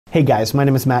Hey guys, my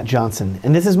name is Matt Johnson,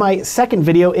 and this is my second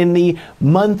video in the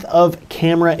month of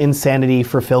camera insanity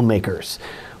for filmmakers.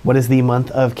 What is the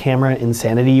month of camera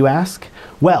insanity, you ask?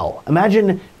 Well,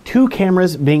 imagine two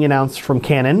cameras being announced from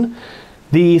Canon,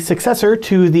 the successor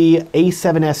to the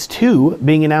A7S II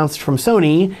being announced from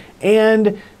Sony,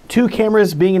 and two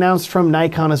cameras being announced from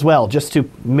Nikon as well, just to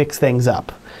mix things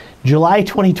up. July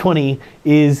 2020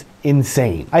 is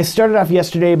insane. I started off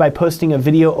yesterday by posting a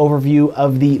video overview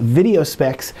of the video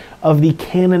specs of the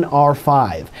Canon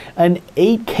R5, an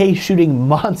 8K shooting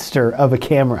monster of a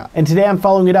camera. And today I'm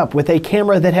following it up with a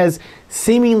camera that has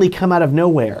seemingly come out of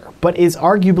nowhere, but is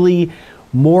arguably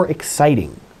more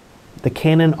exciting. The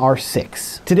Canon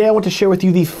R6. Today I want to share with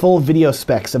you the full video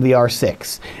specs of the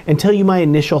R6 and tell you my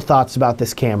initial thoughts about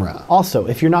this camera. Also,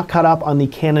 if you're not caught up on the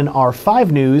Canon R5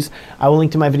 news, I will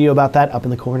link to my video about that up in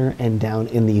the corner and down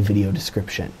in the video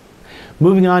description.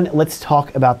 Moving on, let's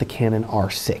talk about the Canon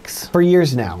R6. For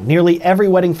years now, nearly every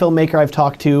wedding filmmaker I've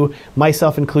talked to,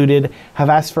 myself included, have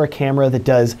asked for a camera that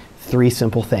does three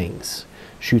simple things.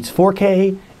 Shoots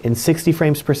 4K in 60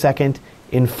 frames per second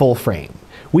in full frame.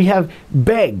 We have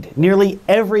begged nearly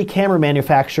every camera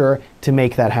manufacturer to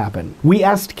make that happen. We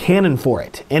asked Canon for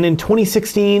it, and in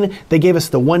 2016, they gave us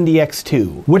the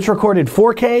 1DX2, which recorded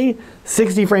 4K,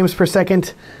 60 frames per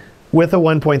second, with a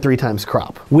 1.3 times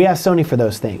crop. We asked Sony for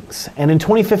those things, and in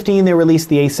 2015, they released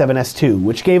the A7S II,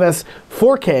 which gave us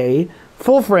 4K,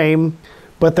 full frame,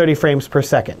 but 30 frames per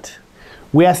second.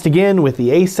 We asked again with the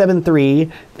A7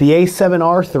 III, the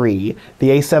A7R3, the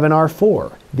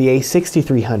A7R4, the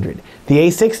A6300, the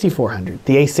A6400,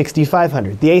 the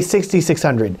A6500, the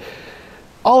A6600.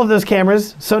 All of those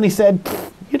cameras, Sony said,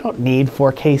 you don't need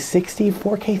 4K 60,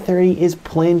 4K 30 is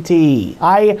plenty.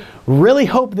 I really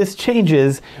hope this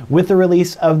changes with the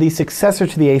release of the successor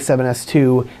to the A7S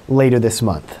II later this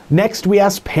month. Next, we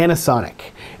asked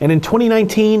Panasonic, and in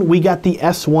 2019, we got the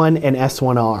S1 and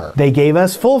S1R. They gave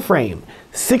us full frame,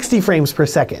 60 frames per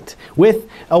second, with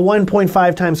a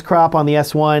 1.5 times crop on the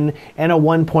S1 and a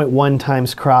 1.1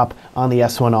 times crop on the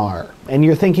S1R. And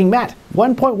you're thinking, Matt,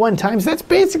 1.1 times, that's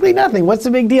basically nothing. What's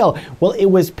the big deal? Well, it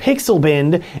was pixel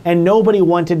binned and nobody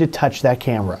wanted to touch that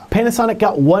camera. Panasonic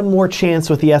got one more chance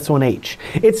with the S1H.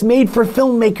 It's made for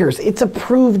filmmakers. It's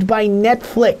approved by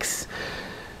Netflix.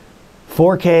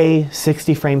 4K,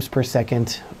 60 frames per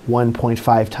second,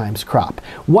 1.5 times crop.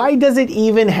 Why does it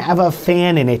even have a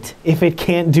fan in it if it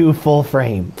can't do full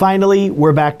frame? Finally,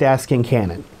 we're back to asking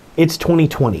Canon. It's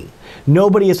 2020.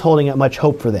 Nobody is holding up much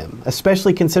hope for them,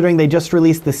 especially considering they just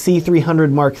released the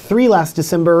C300 Mark III last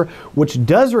December, which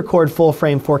does record full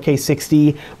frame 4K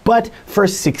 60, but for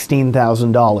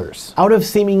 $16,000. Out of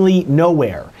seemingly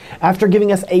nowhere, after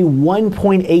giving us a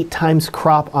 1.8 times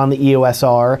crop on the EOS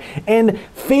R and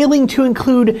failing to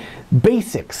include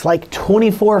basics like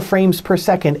 24 frames per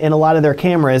second in a lot of their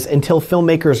cameras until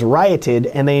filmmakers rioted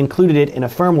and they included it in a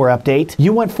firmware update.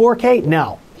 You want 4K?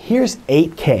 No. Here's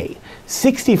 8K.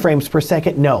 60 frames per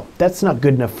second? No, that's not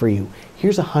good enough for you.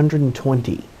 Here's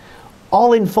 120.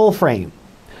 All in full frame.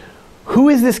 Who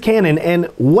is this Canon and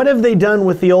what have they done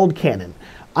with the old Canon?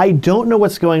 I don't know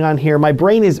what's going on here. My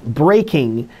brain is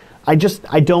breaking. I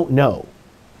don't know.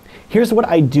 Here's what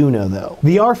I do know though.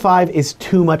 The R5 is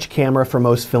too much camera for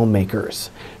most filmmakers.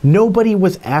 Nobody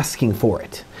was asking for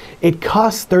it. It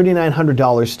costs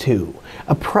 $3,900 too,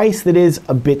 a price that is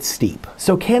a bit steep.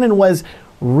 So Canon was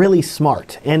really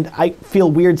smart, and I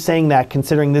feel weird saying that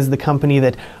considering this is the company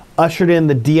that ushered in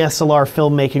the DSLR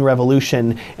filmmaking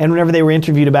revolution, and whenever they were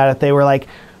interviewed about it, they were like,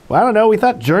 well, I don't know, we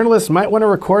thought journalists might want to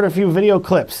record a few video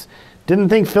clips. Didn't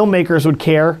think filmmakers would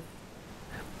care.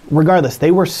 Regardless,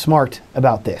 they were smart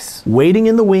about this. Waiting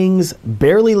in the wings,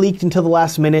 barely leaked until the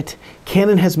last minute,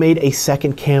 Canon has made a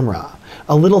second camera,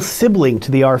 a little sibling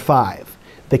to the R5,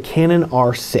 the Canon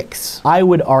R6. I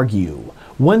would argue,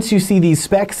 once you see these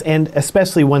specs, and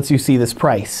especially once you see this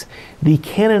price, the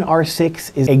Canon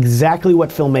R6 is exactly what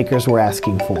filmmakers were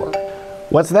asking for.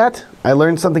 What's that? I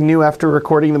learned something new after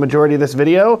recording the majority of this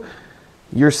video.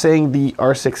 You're saying the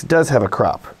R6 does have a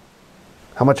crop.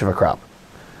 How much of a crop?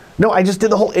 No, I just did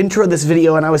the whole intro of this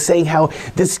video and I was saying how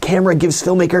this camera gives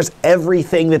filmmakers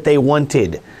everything that they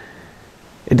wanted.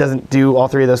 It doesn't do all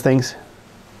three of those things?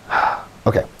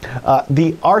 Okay,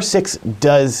 the R6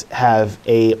 does have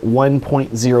a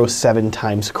 1.07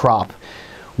 times crop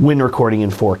when recording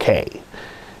in 4K.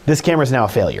 This camera is now a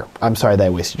failure. I'm sorry that I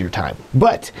wasted your time.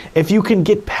 But if you can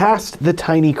get past the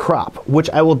tiny crop, which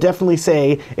I will definitely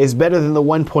say is better than the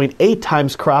 1.8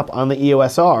 times crop on the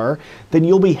EOS R, then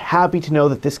you'll be happy to know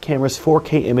that this camera's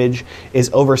 4K image is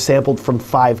oversampled from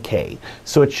 5K.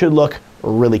 So it should look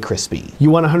really crispy. You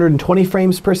want 120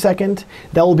 frames per second?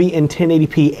 That will be in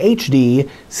 1080p HD,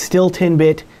 still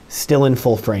 10-bit, still in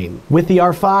full frame. With the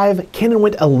R5, Canon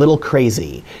went a little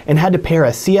crazy and had to pair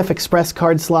a CF Express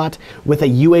card slot with a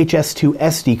UHS-2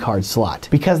 SD card slot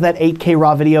because that 8K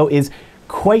RAW video is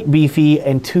quite beefy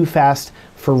and too fast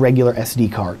for regular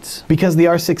SD cards. Because the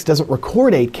R6 doesn't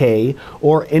record 8K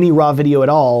or any RAW video at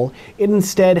all, it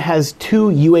instead has two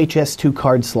UHS-2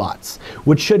 card slots,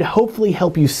 which should hopefully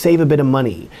help you save a bit of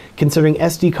money, considering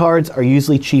SD cards are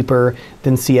usually cheaper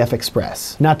than CF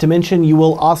Express. Not to mention, you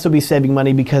will also be saving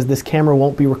money because this camera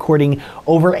won't be recording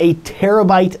over a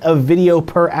terabyte of video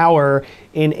per hour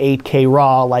in 8K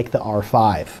RAW like the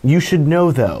R5. You should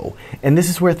know though, and this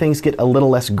is where things get a little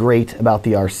less great about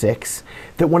the R6,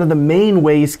 that one of the main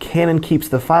ways Canon keeps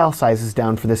the file sizes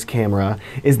down for this camera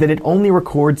is that it only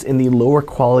records in the lower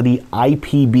quality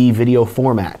IPB video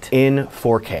format in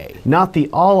 4K, not the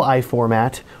all-I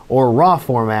format or RAW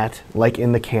format like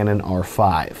in the Canon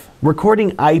R5.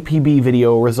 Recording IPB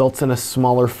video results in a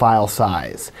smaller file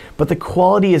size, but the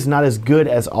quality is not as good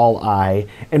as all-I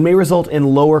and may result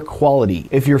in lower quality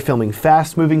if you're filming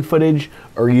fast-moving footage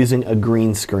or using a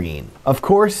green screen. Of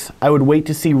course, I would wait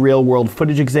to see real-world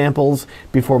footage examples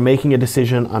before making a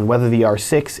decision on whether the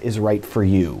R6 is right for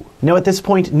you. Now at this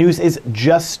point, news is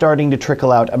just starting to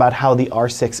trickle out about how the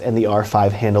R6 and the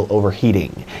R5 handle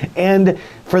overheating. And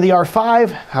for the R5,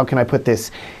 how can I put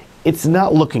this? It's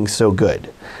not looking so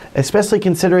good, especially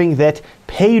considering that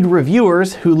paid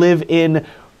reviewers who live in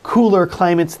cooler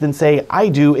climates than, say, I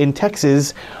do in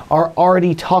Texas are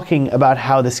already talking about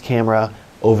how this camera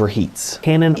overheats.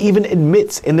 Canon even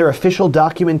admits in their official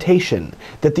documentation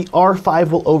that the R5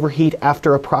 will overheat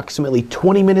after approximately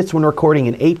 20 minutes when recording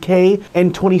in 8K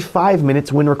and 25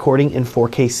 minutes when recording in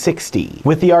 4K 60.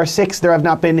 With the R6, there have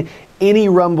not been any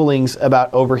rumblings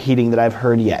about overheating that I've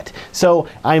heard yet. So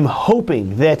I'm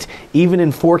hoping that even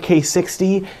in 4K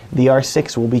 60, the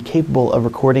R6 will be capable of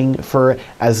recording for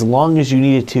as long as you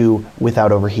need it to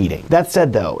without overheating. That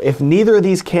said though, if neither of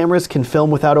these cameras can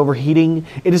film without overheating,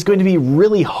 it is going to be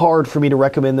really hard for me to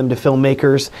recommend them to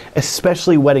filmmakers,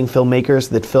 especially wedding filmmakers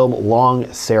that film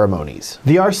long ceremonies.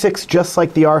 The R6, just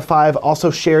like the R5,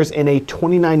 also shares in a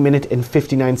 29-minute and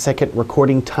 59-second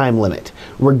recording time limit,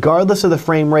 regardless of the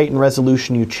frame rate and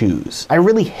resolution you choose. I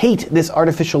really hate this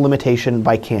artificial limitation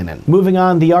by Canon. Moving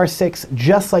on, the R6,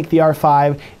 just like the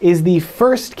R5, is the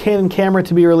first Canon camera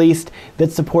to be released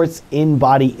that supports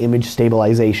in-body image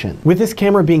stabilization. With this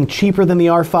camera being cheaper than the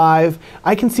R5,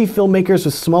 I can see filmmakers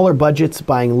with smaller budgets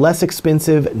buying less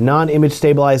expensive, non-image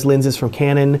stabilized lenses from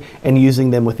Canon and using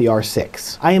them with the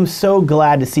R6. I am so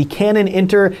glad to see Canon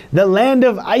enter the land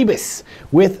of IBIS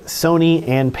with Sony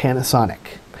and Panasonic.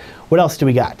 What else do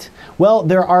we got? Well,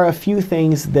 there are a few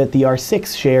things that the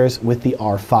R6 shares with the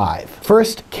R5.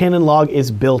 First, Canon log is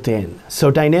built in,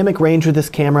 so dynamic range with this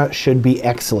camera should be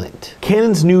excellent.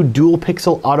 Canon's new dual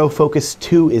pixel autofocus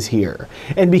 2 is here,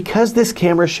 and because this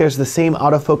camera shares the same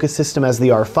autofocus system as the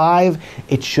R5,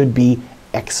 it should be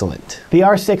excellent. The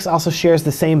R6 also shares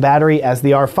the same battery as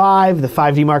the R5, the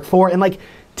 5D Mark IV, and like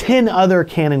 10 other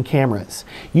Canon cameras.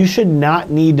 You should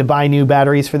not need to buy new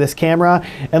batteries for this camera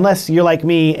unless you're like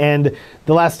me and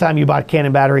the last time you bought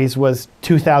Canon batteries was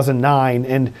 2009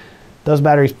 and those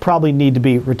batteries probably need to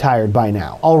be retired by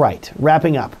now. All right,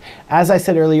 wrapping up. As I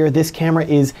said earlier, this camera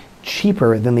is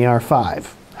cheaper than the R5.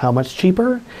 How much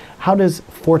cheaper? How does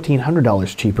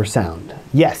 $1,400 cheaper sound?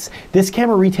 Yes, this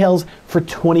camera retails for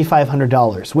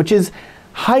 $2,500, which is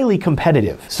highly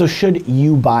competitive, so should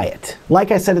you buy it?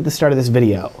 Like I said at the start of this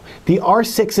video, the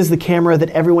R6 is the camera that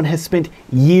everyone has spent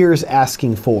years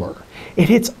asking for. It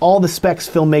hits all the specs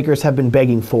filmmakers have been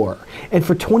begging for, and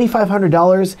for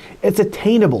 $2,500, it's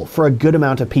attainable for a good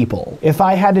amount of people. If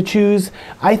I had to choose,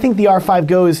 I think the R5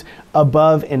 goes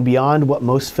above and beyond what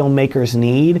most filmmakers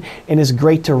need and is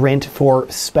great to rent for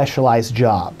specialized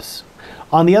jobs.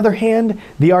 On the other hand,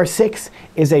 the R6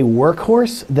 is a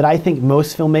workhorse that I think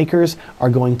most filmmakers are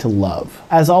going to love.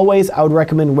 As always, I would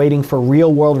recommend waiting for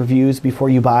real-world reviews before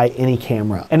you buy any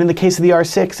camera. And in the case of the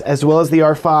R6, as well as the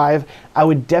R5, I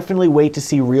would definitely wait to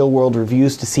see real-world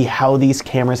reviews to see how these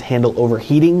cameras handle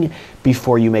overheating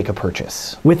before you make a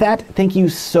purchase. With that, thank you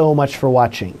so much for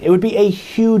watching. It would be a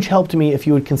huge help to me if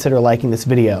you would consider liking this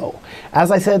video. As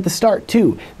I said at the start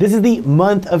too, this is the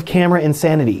month of camera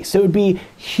insanity, so it would be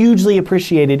hugely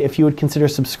appreciated if you would consider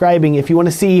subscribing if you want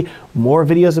to see more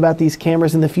videos about these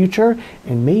cameras in the future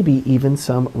and maybe even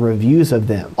some reviews of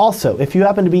them. Also, if you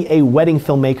happen to be a wedding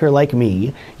filmmaker like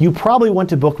me, you probably want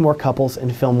to book more couples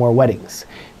and film more weddings.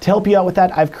 To help you out with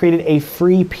that, I've created a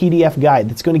free PDF guide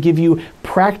that's going to give you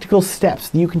practical steps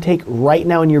that you can take right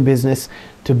now in your business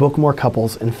to book more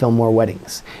couples and film more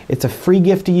weddings. It's a free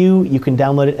gift to you. You can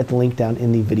download it at the link down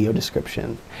in the video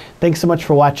description. Thanks so much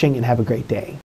for watching and have a great day.